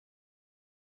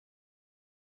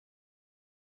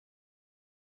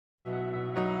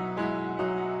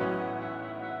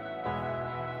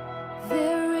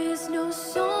no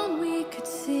song we could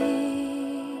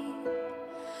sing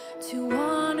to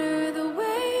honor the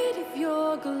weight of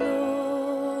your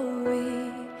glory.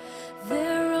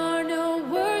 There are no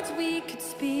words we could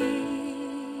speak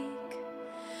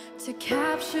to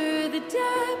capture the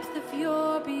depth of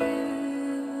your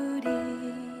beauty.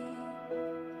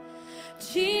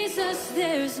 Jesus,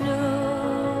 there's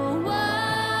no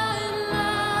one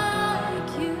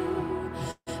like you.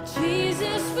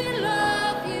 Jesus, we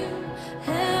love you,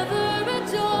 ever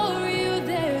adore you.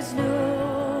 There's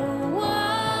no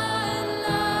one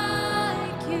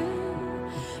like you.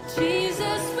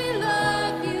 Jesus, we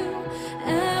love you,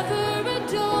 ever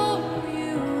adore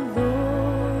you,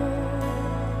 Lord.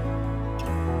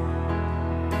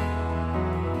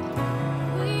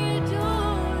 We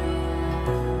adore you.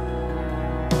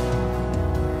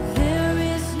 There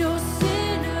is no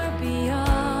sinner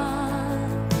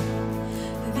beyond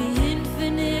the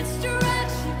infinite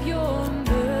stretch of your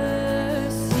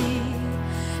mercy.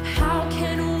 How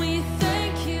can we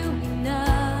thank you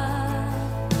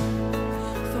enough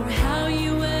for how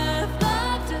you have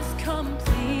loved us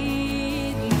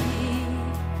completely?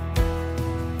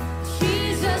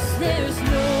 Jesus, there's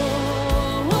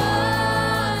no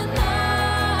one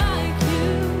like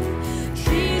you.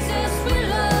 Jesus, we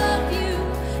love you,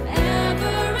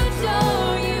 ever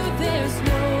adore you. There's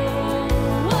no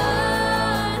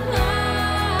one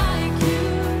like you.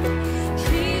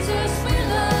 Jesus, we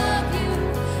love you,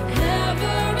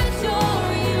 ever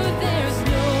adore you. There's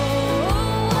no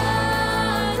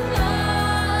one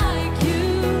like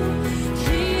you.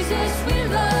 Jesus, we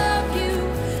love you,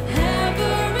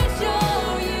 ever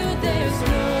adore you. There's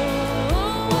no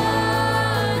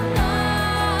one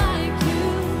like you.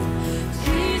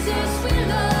 Jesus, we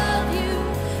love you,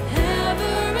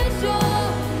 ever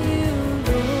adore you,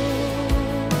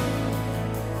 Lord.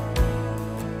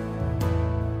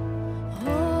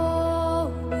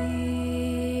 All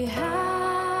we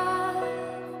have,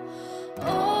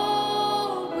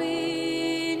 all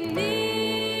we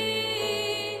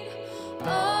need,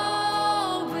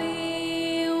 all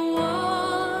we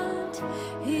want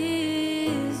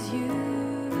is you.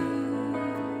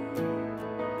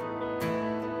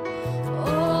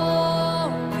 All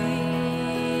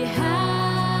we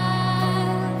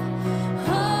have,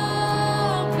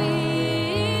 all we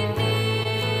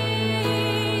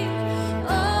need,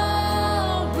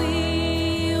 all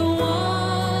we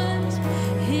want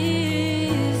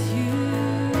is you.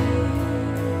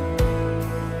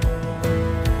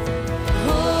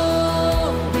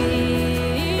 All we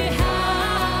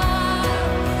have,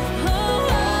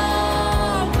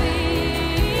 all we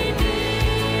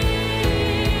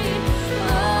need,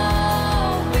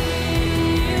 all we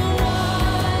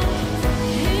want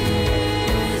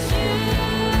is you.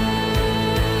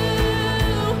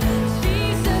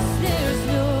 Jesus, there's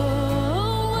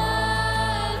no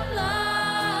one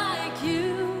like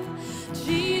you.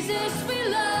 Jesus, we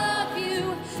love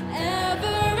you,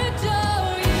 ever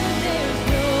adore you. There's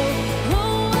no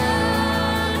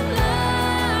one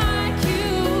like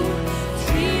you.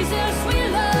 Jesus, we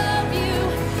love you,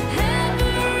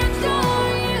 ever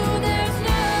adore you. There's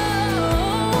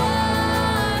no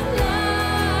one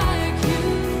like you.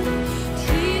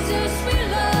 Jesus, we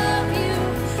love you,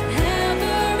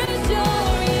 ever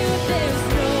adore you. There's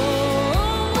no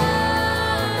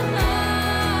one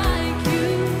like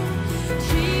you.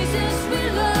 Jesus, we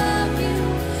love you,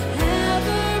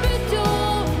 ever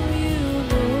adore you,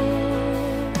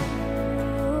 Lord.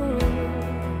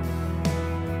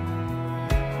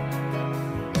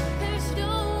 There's no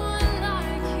one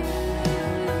like you.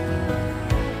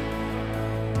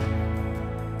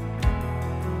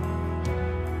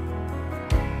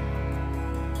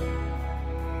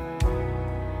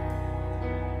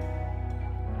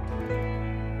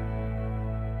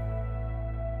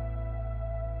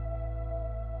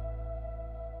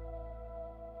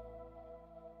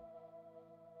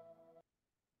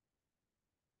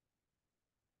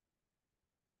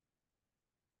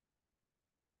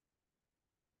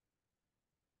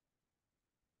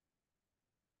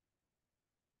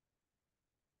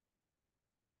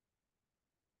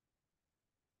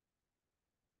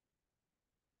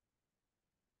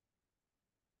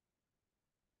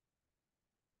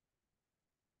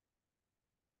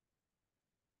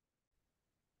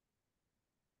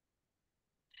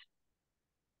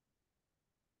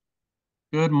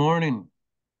 Good morning.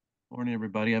 Morning,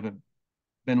 everybody. I haven't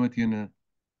been with you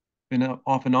been out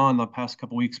off and on the past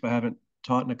couple weeks, but I haven't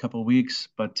taught in a couple weeks.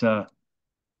 But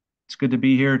it's good to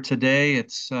be here today.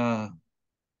 It's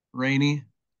rainy,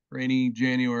 rainy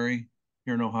January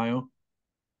here in Ohio,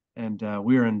 and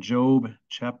we are in Job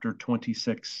chapter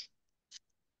 26.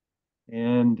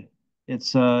 And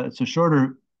It's a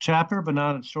shorter chapter, but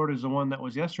not as short as the one that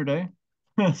was yesterday.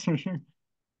 That's for sure.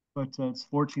 But it's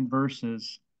 14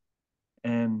 verses,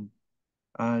 and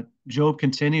Job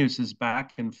continues his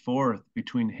back and forth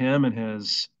between him and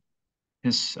his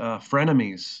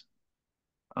frenemies,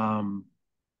 um,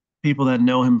 people that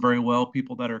know him very well,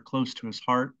 people that are close to his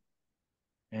heart,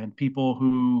 and people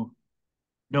who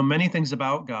know many things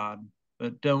about God,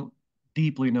 but don't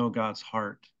deeply know God's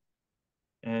heart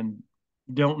and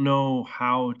don't know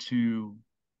how to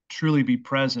truly be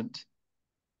present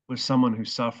with someone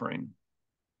who's suffering.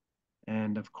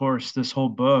 And of course, this whole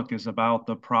book is about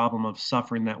the problem of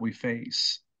suffering that we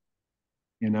face.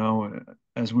 You know,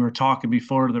 as we were talking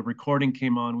before the recording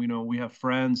came on, we know we have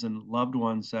friends and loved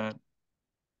ones that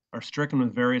are stricken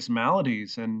with various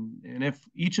maladies. And if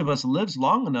each of us lives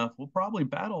long enough, we'll probably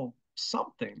battle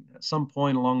something at some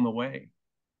point along the way.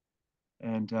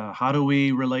 And how do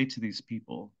we relate to these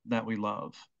people that we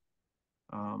love?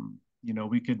 You know,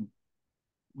 we can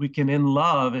in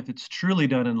love, if it's truly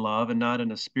done in love and not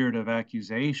in a spirit of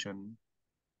accusation,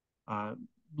 uh,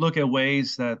 look at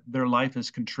ways that their life has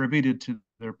contributed to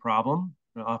their problem.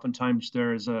 Oftentimes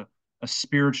there is a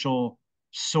spiritual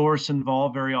source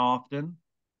involved very often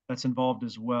that's involved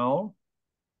as well.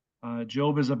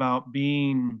 Job is about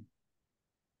being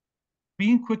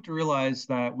quick to realize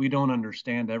that we don't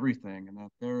understand everything and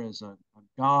that there is a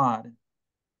God,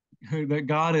 that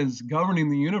God is governing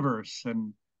the universe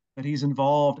and that he's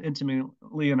involved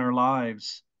intimately in our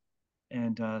lives.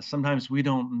 And sometimes we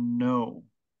don't know.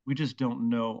 We just don't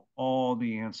know all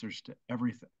the answers to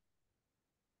everything.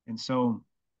 And so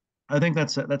I think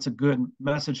that's a good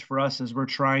message for us as we're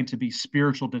trying to be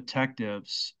spiritual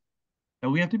detectives. That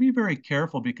we have to be very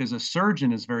careful because a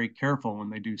surgeon is very careful when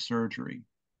they do surgery.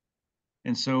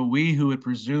 And so we who would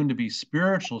presume to be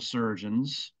spiritual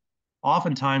surgeons,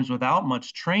 oftentimes without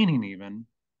much training even,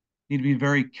 need to be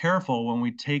very careful when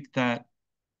we take that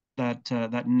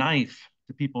knife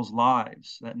to people's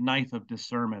lives, that knife of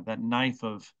discernment, that knife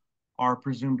of our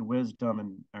presumed wisdom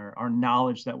and our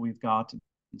knowledge that we've got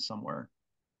somewhere.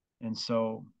 And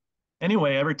so,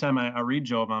 anyway, every time I read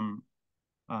Job, I'm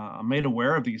made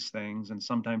aware of these things and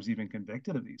sometimes even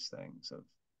convicted of these things, of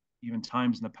even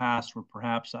times in the past where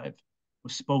perhaps I've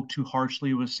was spoke too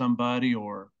harshly with somebody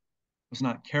or was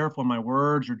not careful in my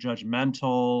words or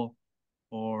judgmental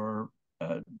or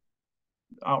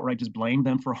outright just blame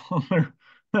them for all their.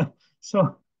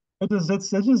 So it's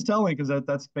just telling because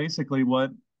that's basically what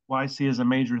I see as a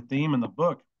major theme in the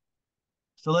book.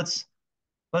 So let's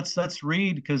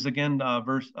read because again,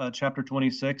 verse chapter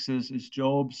 26 is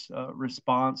Job's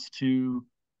response to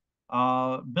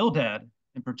Bildad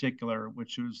in particular,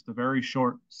 which was the very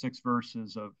short 6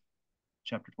 verses of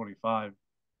chapter 25.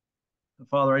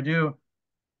 Father,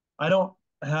 I don't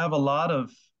have a lot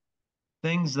of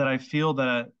things that I feel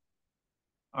that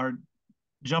are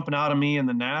jumping out of me in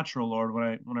the natural, Lord,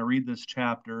 when I read this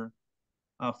chapter.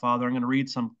 Father, I'm going to read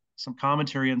some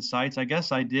commentary insights. I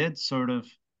guess I did sort of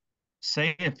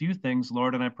say a few things,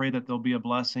 Lord, and I pray that they'll be a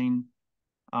blessing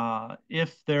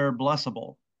if they're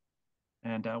blessable.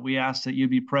 And we ask that you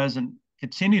be present,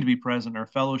 continue to be present in our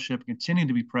fellowship, continue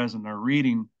to be present in our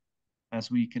reading as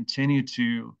we continue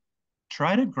to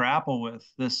try to grapple with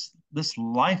this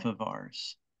life of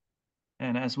ours.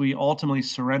 And as we ultimately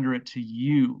surrender it to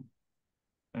you,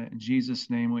 in Jesus'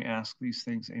 name we ask these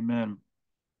things. Amen.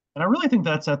 And I really think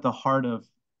that's at the heart of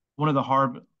one of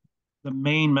the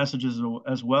main messages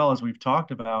as well as we've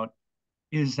talked about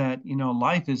is that,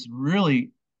 life is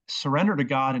really surrender to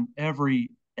God in every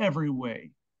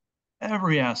way,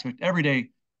 every aspect, every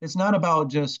day. It's not about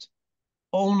just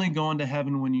only going to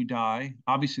heaven when you die.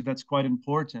 Obviously, that's quite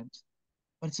important,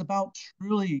 but it's about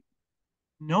truly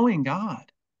knowing God.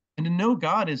 And to know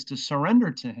God is to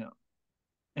surrender to Him.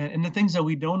 And the things that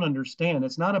we don't understand,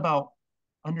 it's not about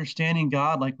understanding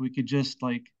God like we could just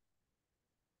like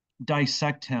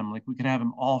dissect Him, like we could have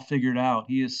Him all figured out.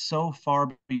 He is so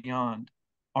far beyond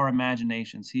our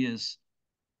imaginations. He is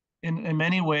in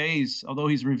many ways, although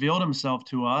he's revealed himself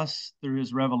to us through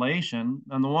his revelation,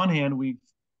 on the one hand, he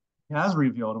has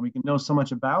revealed and we can know so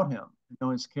much about him, and know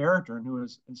his character and who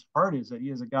his heart is, that he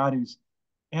is a God who's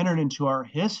entered into our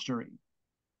history.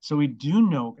 So we do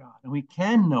know God and we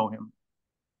can know him.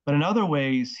 But in other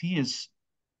ways, he is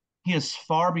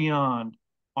far beyond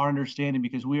our understanding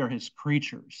because we are his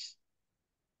creatures.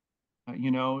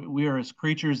 We are his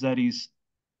creatures that he's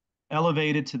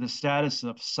elevated to the status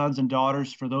of sons and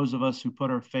daughters for those of us who put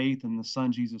our faith in the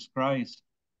Son, Jesus Christ.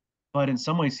 But in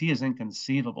some ways, he is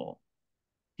inconceivable.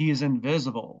 He is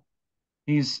invisible.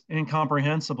 He's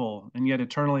incomprehensible and yet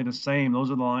eternally the same.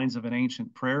 Those are the lines of an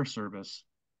ancient prayer service,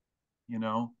 you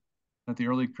know, that the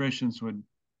early Christians would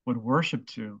worship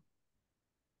to.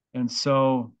 And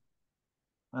so,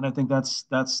 and I think that's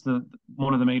the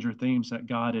one of the major themes, that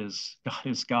God is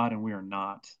God and we are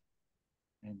not.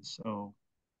 And so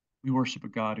we worship a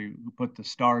God who put the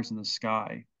stars in the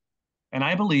sky. And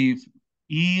I believe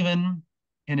even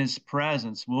in his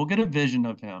presence, we'll get a vision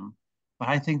of him, but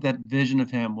I think that vision of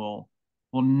him will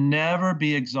never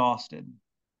be exhausted.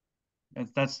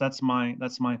 That's my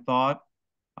thought.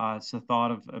 It's the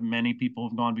thought of many people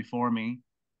who've gone before me.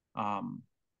 Um,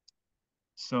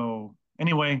 so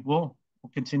anyway, we'll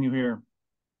continue here.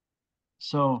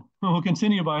 So we'll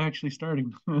continue by actually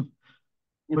starting.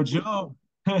 But Job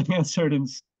answered and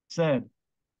said,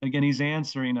 again, he's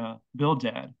answering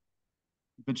Bildad.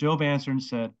 But Job answered and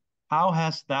said, how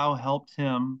hast thou helped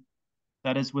him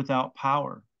that is without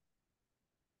power?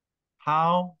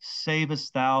 How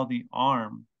savest thou the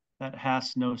arm that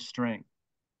has no strength?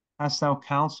 Hast thou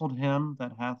counseled him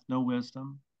that hath no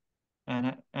wisdom?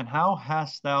 And how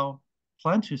hast thou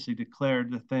plenteously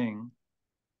declared the thing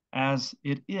as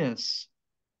it is?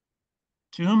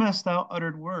 To whom hast thou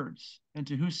uttered words, and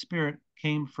to whose spirit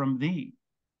came from thee?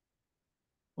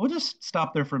 We'll just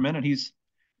stop there for a minute. He's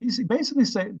basically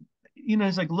saying,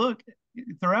 he's like, look,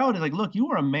 throughout, he's like, look,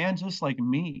 you are a man just like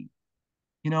me.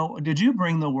 Did you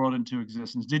bring the world into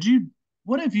existence?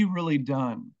 What have you really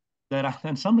done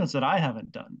and something that I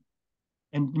haven't done?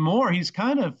 And more, he's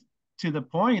kind of to the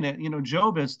point that,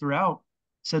 Job has throughout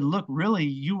said, look, really,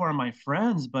 you are my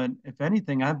friends, but if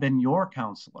anything, I've been your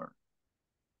counselor,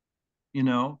 you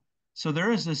know? So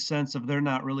there is this sense of they're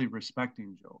not really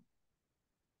respecting Job.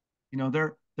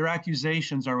 Their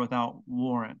accusations are without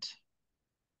warrant.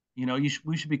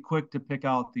 We should be quick to pick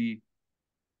out the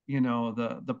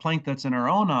plank that's in our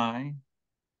own eye.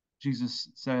 Jesus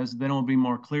says, then it will be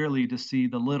more clearly to see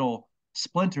the little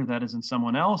splinter that is in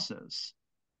someone else's.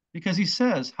 Because he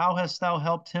says, how hast thou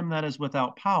helped him that is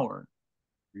without power?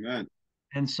 Amen.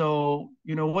 And so,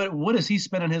 what is he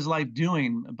spending his life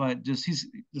doing? But he's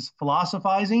just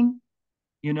philosophizing,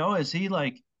 is he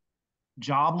like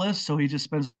jobless? So he just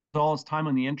spends all his time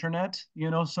on the internet,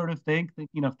 sort of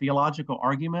theological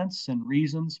arguments and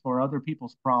reasons for other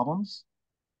people's problems,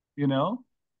 you know?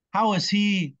 How is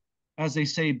he, as they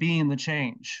say, being the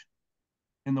change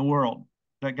in the world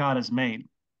that God has made?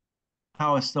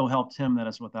 How has still helped him that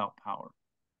is without power?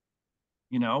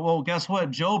 Well, guess what?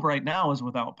 Job right now is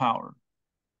without power.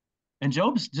 And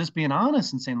Job's just being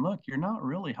honest and saying, look, you're not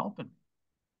really helping me.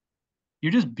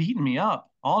 You're just beating me up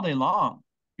all day long.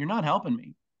 You're not helping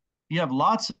me. You have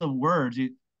lots of words.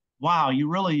 Wow,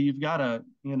 you've got a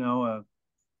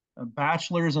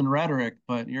bachelor's in rhetoric,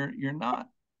 but you're not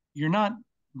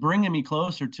bringing me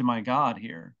closer to my God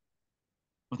here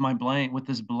with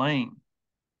this blame.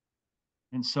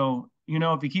 And so,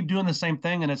 if you keep doing the same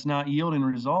thing and it's not yielding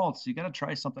results, you got to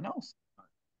try something else.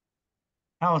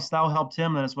 How hast thou helped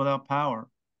him that is without power?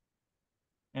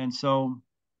 And so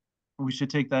we should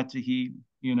take that to heed,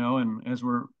 and as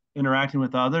we're interacting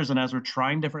with others and as we're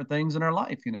trying different things in our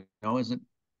life,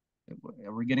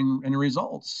 are we getting any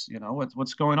results?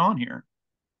 What's going on here?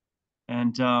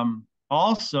 And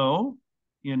also,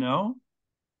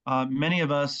 many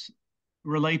of us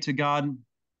relate to God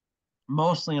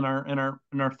mostly in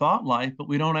our thought life, but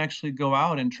we don't actually go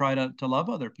out and try to love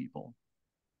other people.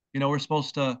 We're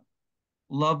supposed to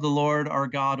love the Lord our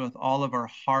God with all of our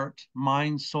heart,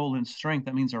 mind, soul, and strength.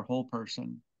 That means our whole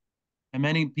person. And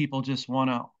many people just want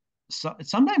to,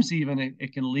 sometimes even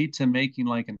it can lead to making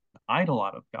like an idol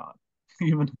out of God,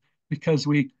 even because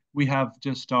we have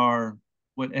just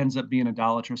what ends up being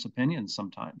idolatrous opinions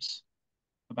sometimes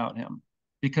about him.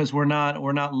 Because we're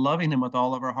not loving him with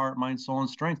all of our heart, mind, soul, and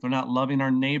strength. We're not loving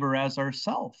our neighbor as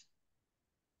ourself.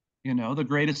 The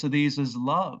greatest of these is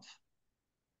love.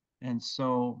 And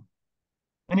so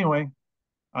anyway,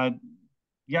 I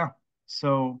yeah.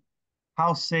 So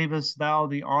how savest thou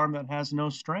the arm that has no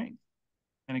strength?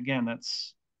 And again,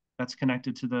 that's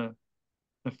connected to the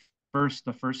first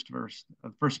verse,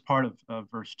 the first part of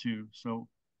verse 2. So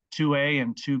 2a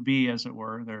and 2b, as it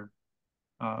were, they're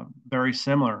very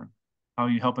similar. How are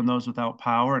you helping those without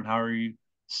power, and how are you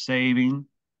saving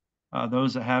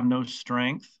those that have no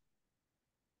strength?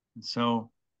 And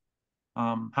so,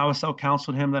 how hast thou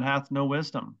counseled him that hath no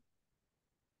wisdom?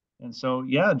 And so,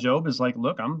 yeah, Job is like,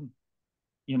 look, I'm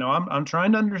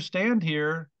trying to understand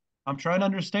here. I'm trying to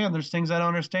understand. There's things I don't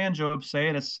understand, Job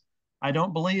saying. I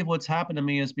don't believe what's happened to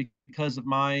me is because of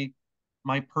my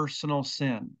personal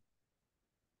sin,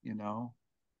 you know.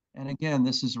 And again,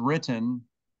 this is written,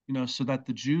 so that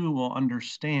the Jew will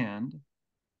understand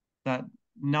that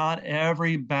not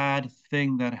every bad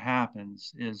thing that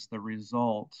happens is the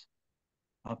result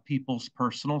of people's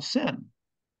personal sin.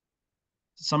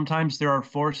 Sometimes there are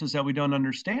forces that we don't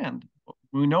understand.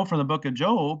 We know from the book of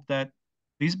Job that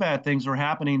these bad things were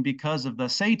happening because of the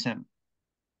Satan,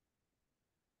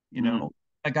 you Mm. know,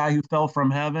 a guy who fell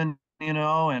from heaven,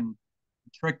 and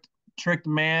tricked tricked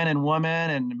man and woman,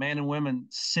 and man and women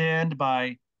sinned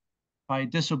by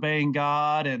disobeying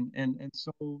God, and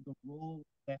so the role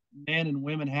that man and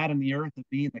women had in the earth of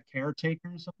being the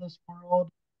caretakers of this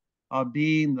world,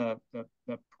 being the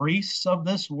priests of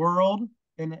this world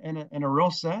in a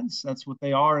real sense. That's what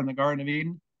they are in the Garden of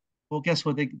Eden. Well, guess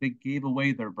what? They gave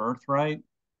away their birthright,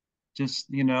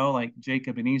 just like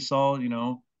Jacob and Esau.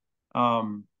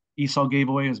 Esau gave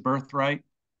away his birthright.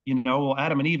 Well,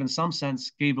 Adam and Eve, in some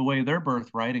sense, gave away their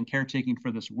birthright and caretaking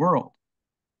for this world.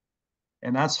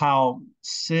 And that's how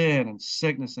sin and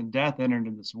sickness and death entered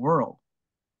into this world.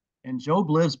 And Job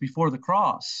lives before the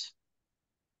cross.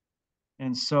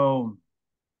 And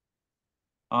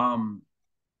um,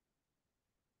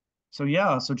 so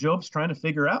Job's trying to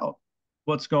figure out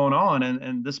what's going on.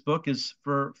 And this book is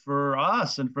for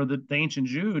us and for the ancient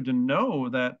Jew to know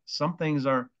that some things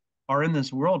are in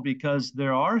this world because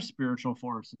there are spiritual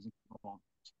forces involved.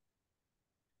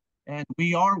 And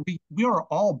we are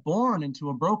all born into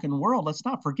a broken world. Let's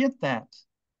not forget that.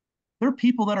 There are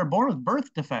people that are born with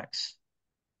birth defects,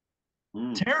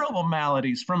 Mm. terrible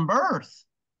maladies from birth.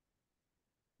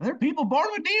 There are people born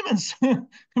with demons from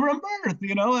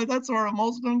birth, that's where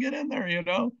most of them get in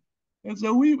there. And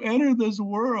so we've entered this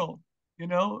world, you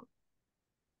know.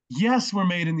 Yes, we're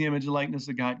made in the image and likeness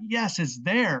of God. Yes, it's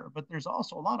there, but there's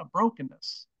also a lot of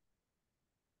brokenness.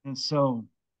 And so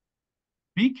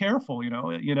be careful,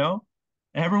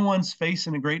 Everyone's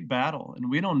facing a great battle, and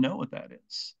we don't know what that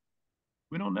is.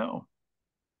 We don't know.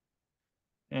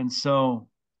 And so,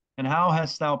 and how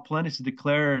hast thou plenteously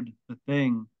declared the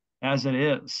thing as it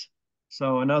is?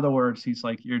 So, in other words, he's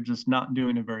like, you're just not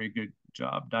doing a very good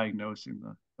job diagnosing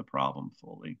the problem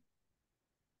fully.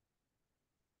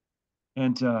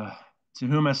 And to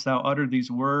whom hast thou uttered these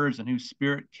words, and whose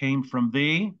spirit came from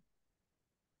thee?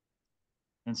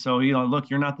 And so, look,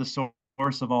 you're not the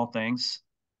source of all things.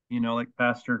 Like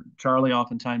Pastor Charlie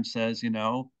oftentimes says,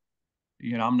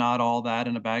 I'm not all that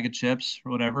in a bag of chips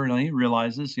or whatever. And he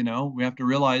realizes, we have to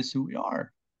realize who we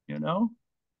are, you know?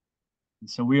 And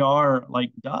so we are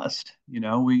like dust,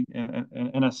 we,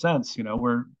 in a sense,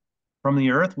 we're from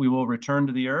the earth, we will return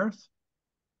to the earth.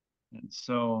 And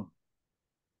so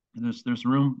there's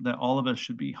room that all of us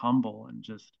should be humble and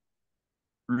just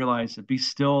realize that, be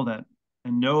still, that,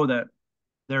 and know that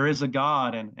there is a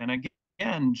God. And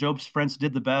again, Job's friends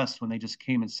did the best when they just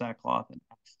came in sackcloth and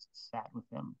sat with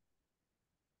them.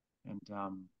 And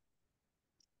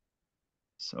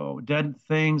so dead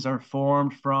things are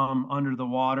formed from under the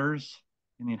waters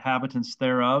and the inhabitants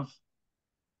thereof.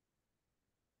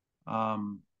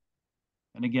 Um,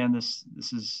 and again, this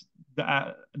is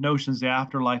the notions, the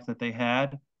afterlife that they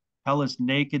had. Hell is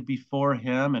naked before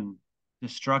him, and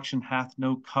destruction hath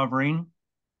no covering.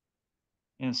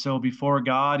 And so before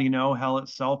God, hell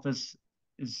itself is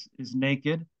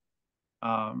naked.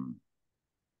 Um,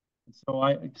 so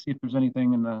I see if there's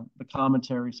anything in the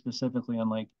commentary specifically on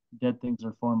like dead things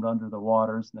are formed under the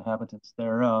waters and the inhabitants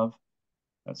thereof.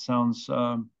 That sounds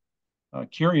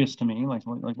curious to me. Like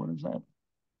what is that?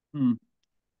 Hmm.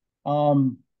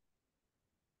 Um,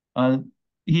 uh,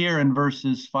 Here in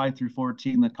verses 5 through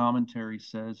 14, the commentary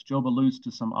says Job alludes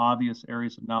to some obvious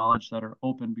areas of knowledge that are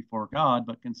open before God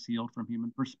but concealed from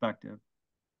human perspective,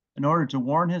 in order to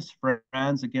warn his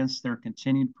friends against their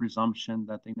continued presumption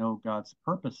that they know God's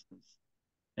purposes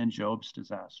in Job's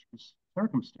disastrous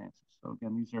circumstances. So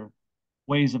again, these are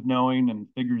ways of knowing and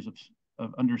figures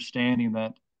of understanding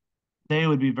that they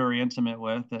would be very intimate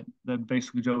with. That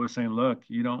basically Job was saying, look,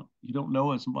 you don't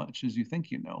know as much as you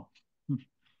think you know.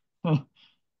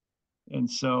 And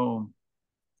so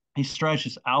he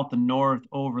stretches out the north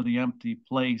over the empty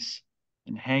place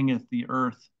and hangeth the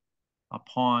earth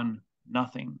upon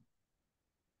nothing.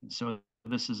 And so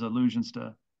this is allusions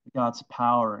to God's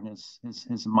power and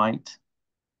his might.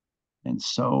 And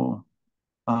so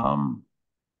um,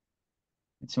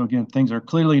 again, things are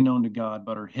clearly known to God,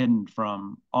 but are hidden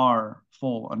from our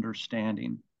full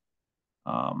understanding.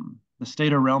 The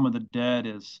state or realm of the dead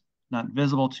is not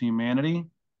visible to humanity.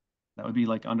 That would be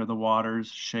like under the waters,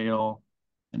 Sheol,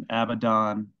 and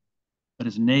Abaddon, but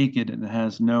is naked and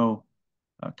has no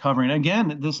covering.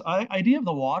 Again, this idea of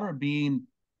the water being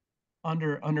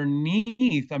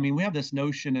underneath. I mean, we have this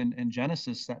notion in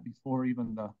Genesis that before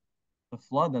even the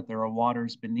flood, that there are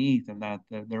waters beneath, and that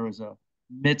there was a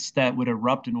midst that would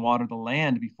erupt and water the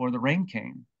land before the rain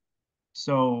came.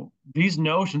 So these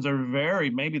notions are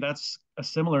maybe that's a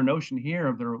similar notion here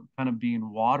of there kind of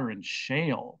being water and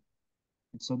shale.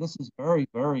 And so this is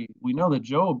we know that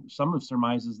Job, some of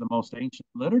surmise is the most ancient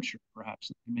literature, perhaps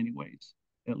in many ways,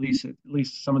 at least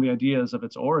some of the ideas of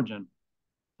its origin.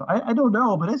 So I don't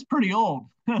know, but it's pretty old.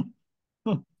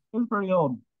 It's pretty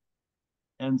old.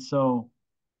 And so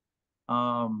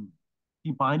um,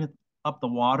 he bindeth up the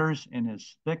waters in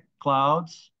his thick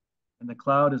clouds, and the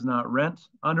cloud is not rent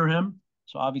under him.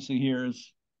 So obviously here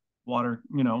is water,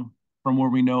 from where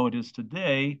we know it is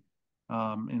today,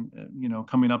 and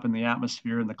coming up in the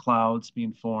atmosphere and the clouds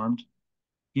being formed.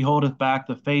 He holdeth back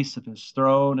the face of his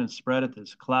throne and spreadeth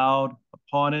his cloud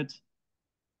upon it.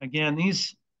 Again,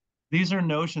 these are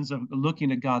notions of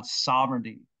looking at God's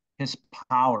sovereignty, his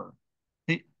power.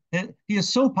 He is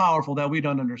so powerful that we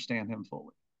don't understand him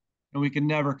fully, and we can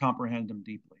never comprehend him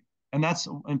deeply. And that's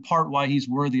in part why he's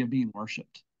worthy of being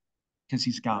worshiped, because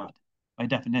he's God. By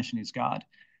definition, he's God.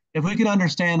 If we could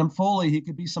understand him fully, he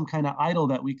could be some kind of idol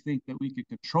that we think that we could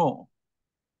control.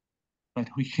 But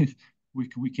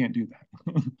we can't do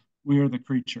that. We are the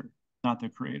creature, not the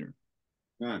creator.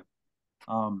 Yeah.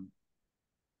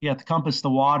 He hath compassed the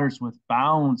waters with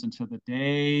bounds until the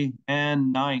day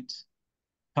and night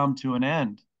come to an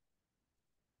end.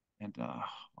 And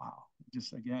wow,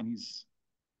 just again,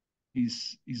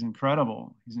 he's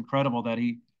incredible. He's incredible that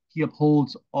he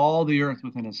upholds all the earth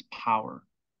within his power.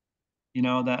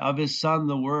 That of his son,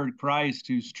 the word Christ,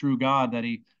 who's true God, that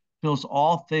he fills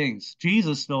all things.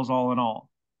 Jesus fills all in all.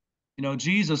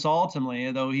 Jesus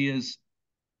ultimately, though he is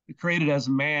created as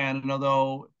man, and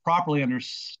although properly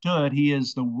understood, he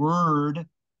is the word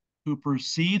who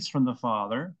proceeds from the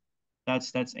Father.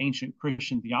 That's ancient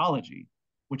Christian theology,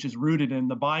 which is rooted in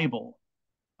the Bible,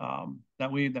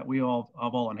 that we all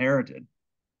have all inherited.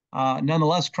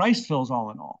 Nonetheless, Christ fills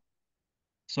all in all.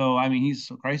 So I mean,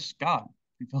 Christ is God.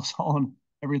 He fills all in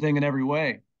everything in every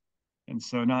way, and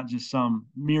so not just some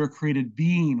mere created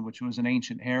being, which was an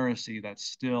ancient heresy that's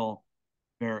still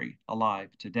very alive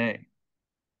today.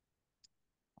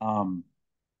 Um,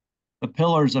 the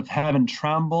pillars of heaven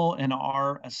tremble and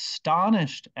are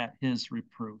astonished at his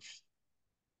reproof.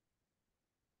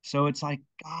 So it's like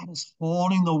God is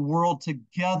holding the world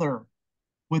together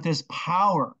with his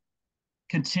power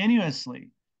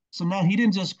continuously. So now he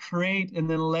didn't just create and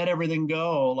then let everything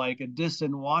go like a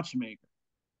distant watchmaker.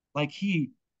 Like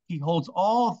he holds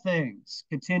all things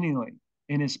continually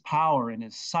in his power, in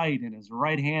his sight, in his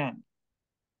right hand.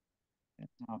 And,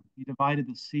 he divided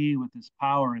the sea with his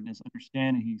power and his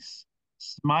understanding. He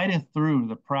smiteth through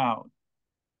the proud.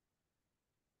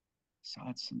 So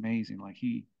that's amazing. Like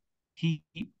he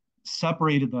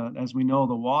separated as we know,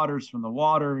 the waters from the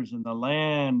waters and the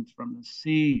land from the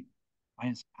sea by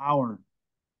his power.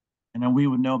 And then we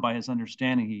would know by his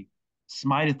understanding, he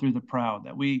smiteth through the proud,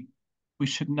 that we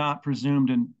should not presume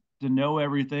to know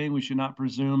everything. We should not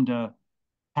presume to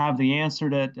have the answer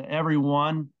to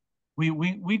everyone.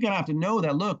 We're gonna have to know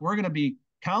that, look, we're gonna be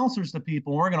counselors to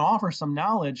people, we're gonna offer some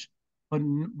knowledge,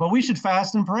 but we should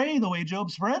fast and pray the way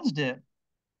Job's friends did.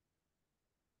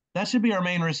 That should be our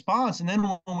main response. And then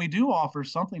when we do offer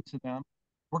something to them,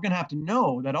 we're going to have to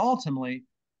know that ultimately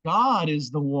God is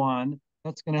the one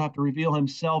that's going to have to reveal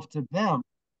himself to them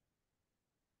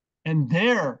and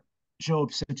their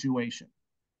Job situation.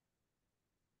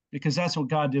 Because that's what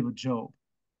God did with Job.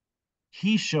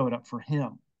 He showed up for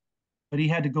him, but he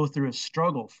had to go through his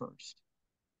struggle first.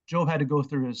 Job had to go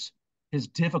through his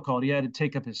difficulty. He had to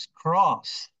take up his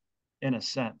cross in a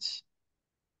sense.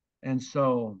 And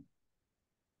so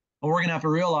we're going to have to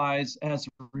realize as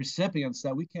recipients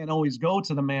that we can't always go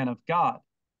to the man of God.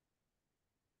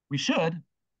 We should,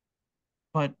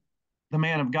 but the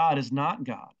man of God is not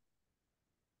God.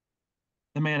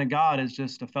 The man of God is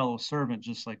just a fellow servant,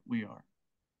 just like we are.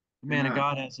 The man of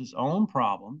God has his own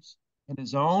problems and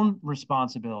his own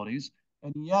responsibilities.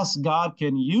 And yes, God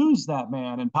can use that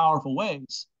man in powerful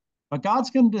ways, but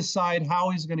God's going to decide how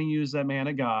he's going to use that man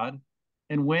of God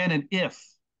and when and if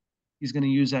he's going to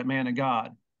use that man of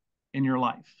God in your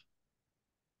life.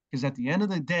 Because at the end of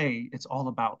the day, it's all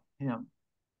about him.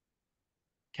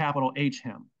 Capital H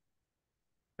him.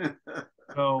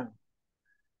 So,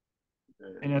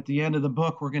 and at the end of the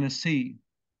book, we're going to see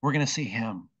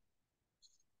him.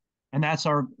 And that's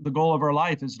the goal of our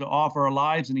life, is to offer our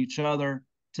lives and each other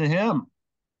to him,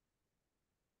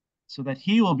 so that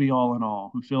he will be all in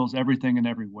all, who fills everything in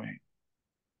every way.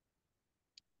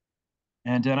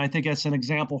 And I think that's an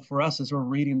example for us as we're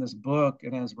reading this book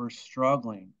and as we're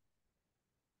struggling,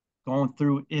 going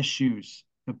through issues.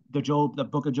 The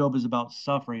book of Job is about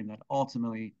suffering, that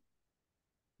ultimately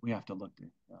we have to look to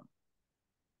him.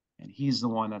 And he's the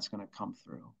one that's going to come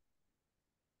through.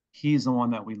 He's the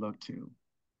one that we look to.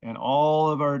 And all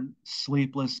of our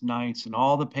sleepless nights and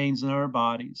all the pains in our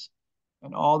bodies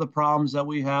and all the problems that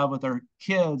we have with our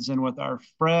kids and with our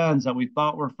friends that we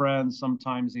thought were friends,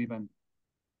 sometimes even,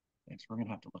 yes, we're going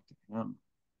to have to look to him.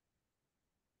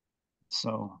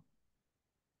 So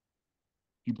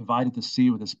he divided the sea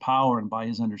with his power, and by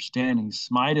his understanding he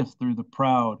smiteth through the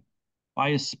proud.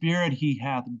 By his spirit he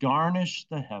hath garnished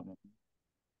the heaven.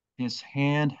 His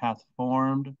hand hath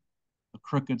formed the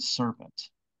crooked serpent.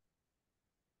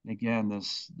 And again,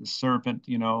 this serpent,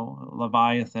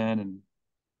 Leviathan,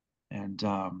 and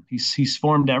he's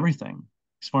formed everything.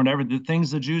 He's formed everything. The things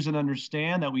the Jews didn't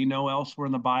understand that we know elsewhere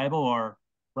in the Bible are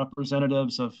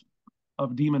representatives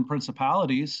of demon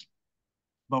principalities,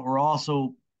 but were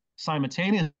also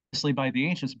simultaneously by the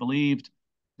ancients believed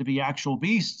to be actual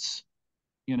beasts,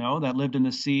 that lived in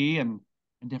the sea and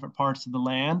in different parts of the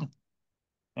land.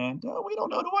 And we don't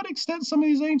know to what extent some of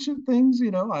these ancient things,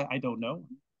 I don't know,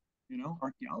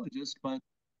 archaeologists, but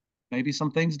maybe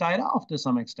some things died off to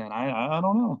some extent. I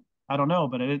don't know. I don't know.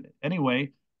 But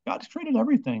anyway, God's created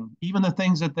everything, even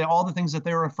all the things that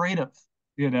they were afraid of,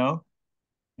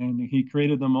 and he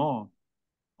created them all.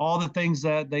 All the things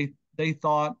that they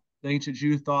thought, the ancient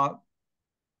Jew thought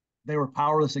they were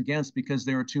powerless against because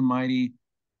they were too mighty.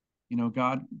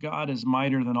 God is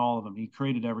mightier than all of them. He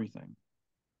created everything.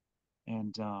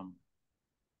 And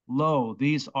lo,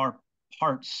 these are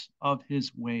parts of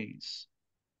his ways,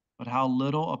 but how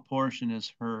little a portion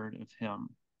is heard of him.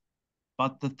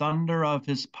 But the thunder of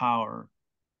his power,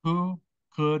 who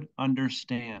could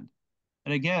understand?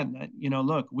 And again,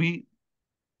 look,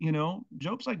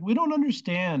 Job's like, we don't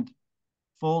understand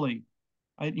fully.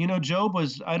 I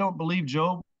don't believe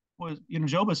Job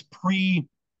was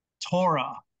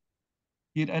pre-Torah.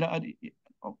 I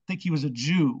don't think he was a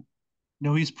Jew.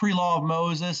 He's pre-law of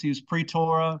Moses. He was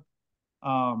pre-Torah.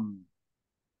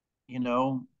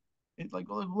 It's like,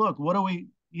 look, what do we,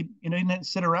 he didn't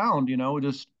sit around,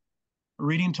 just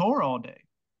reading Torah all day.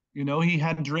 He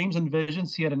had dreams and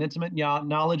visions. He had an intimate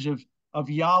knowledge of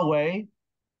Yahweh.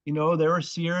 There were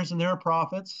seers and there are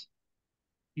prophets,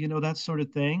 that sort of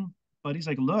thing. But he's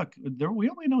like, look, we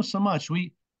only know so much.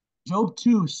 Job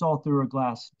too saw through a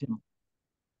glass dimly.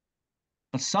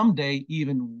 But someday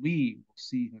even we will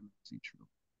see him as he truly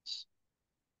is.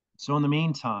 So in the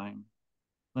meantime,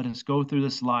 let us go through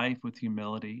this life with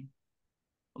humility,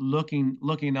 looking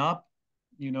up,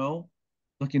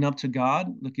 looking up to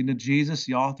God, looking to Jesus,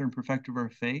 the author and perfecter of our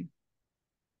faith.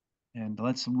 And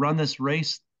let's run this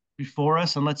race before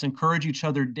us, and let's encourage each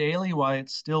other daily while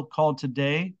it's still called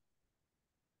today.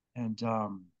 And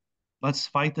let's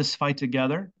fight this fight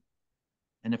together.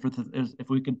 And if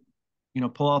we could,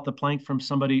 pull out the plank from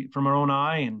our own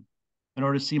eye, and in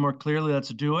order to see more clearly, let's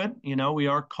do it. We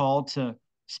are called to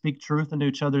speak truth into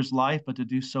each other's life, but to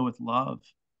do so with love.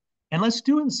 And let's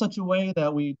do it in such a way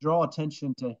that we draw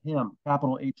attention to him,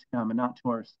 capital H-M, and not to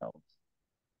ourselves,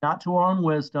 not to our own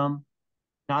wisdom,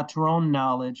 not to our own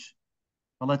knowledge,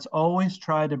 but let's always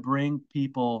try to bring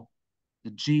people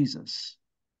to Jesus,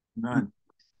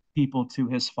 people to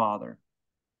his Father.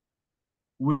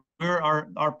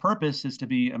 Our purpose is to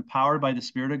be empowered by the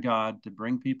Spirit of God to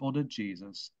bring people to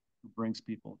Jesus, who brings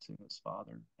people to his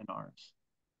Father and ours.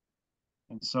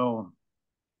 And so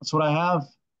that's what I have.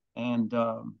 And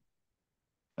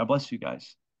God bless you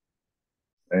guys.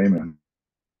 Amen.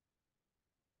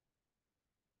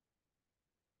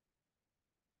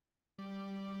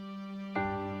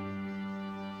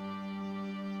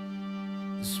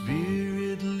 The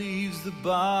spirit leaves the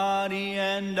body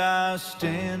and I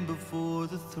stand before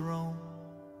the throne.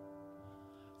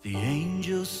 The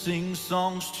angels sing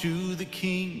songs to the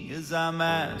King as I'm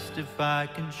asked if I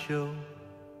can show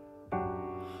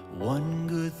one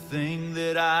good thing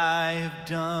that I have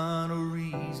done, a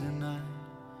reason I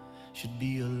should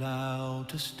be allowed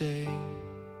to stay.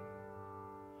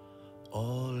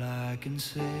 All I can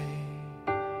say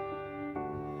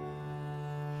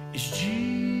is Jesus,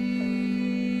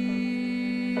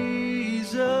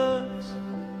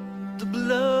 the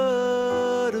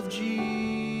blood of Jesus,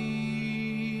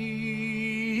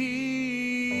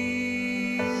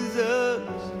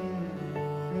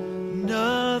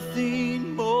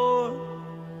 nothing more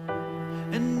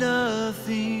and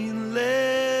nothing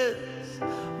less.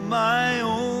 My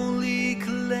only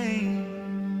claim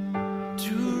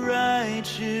to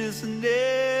righteousness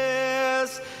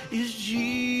is Jesus.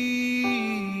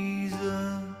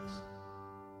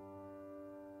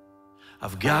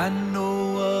 I've got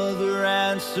no other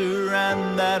answer,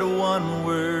 and that one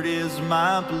word is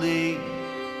my plea.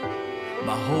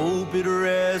 My hope, it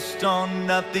rests on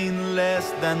nothing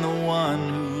less than the one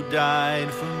who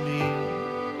died for me.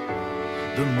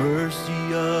 the mercy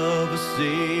of a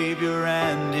Savior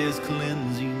and his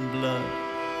cleansing blood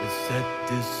that set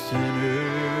this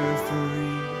sinner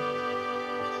free.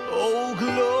 Oh,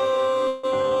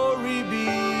 glory be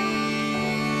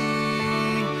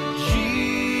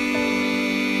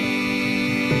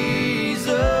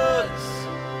Jesus,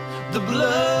 the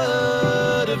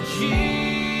blood of Jesus,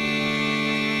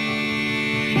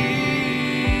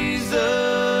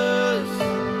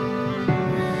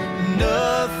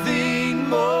 nothing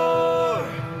more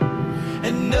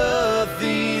and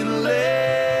nothing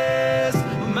less.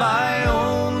 My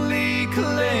only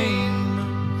claim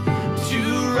to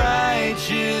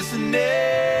righteousness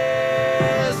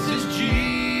is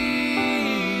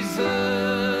Jesus.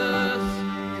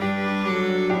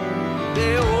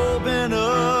 They open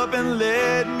up and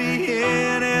let me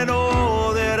in, and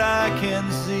all that I can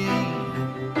see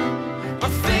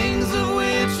are things of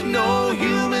which no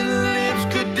human lips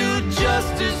could do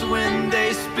justice when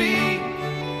they speak.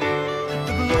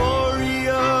 The glory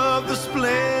of the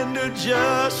splendor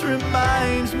just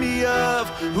reminds me of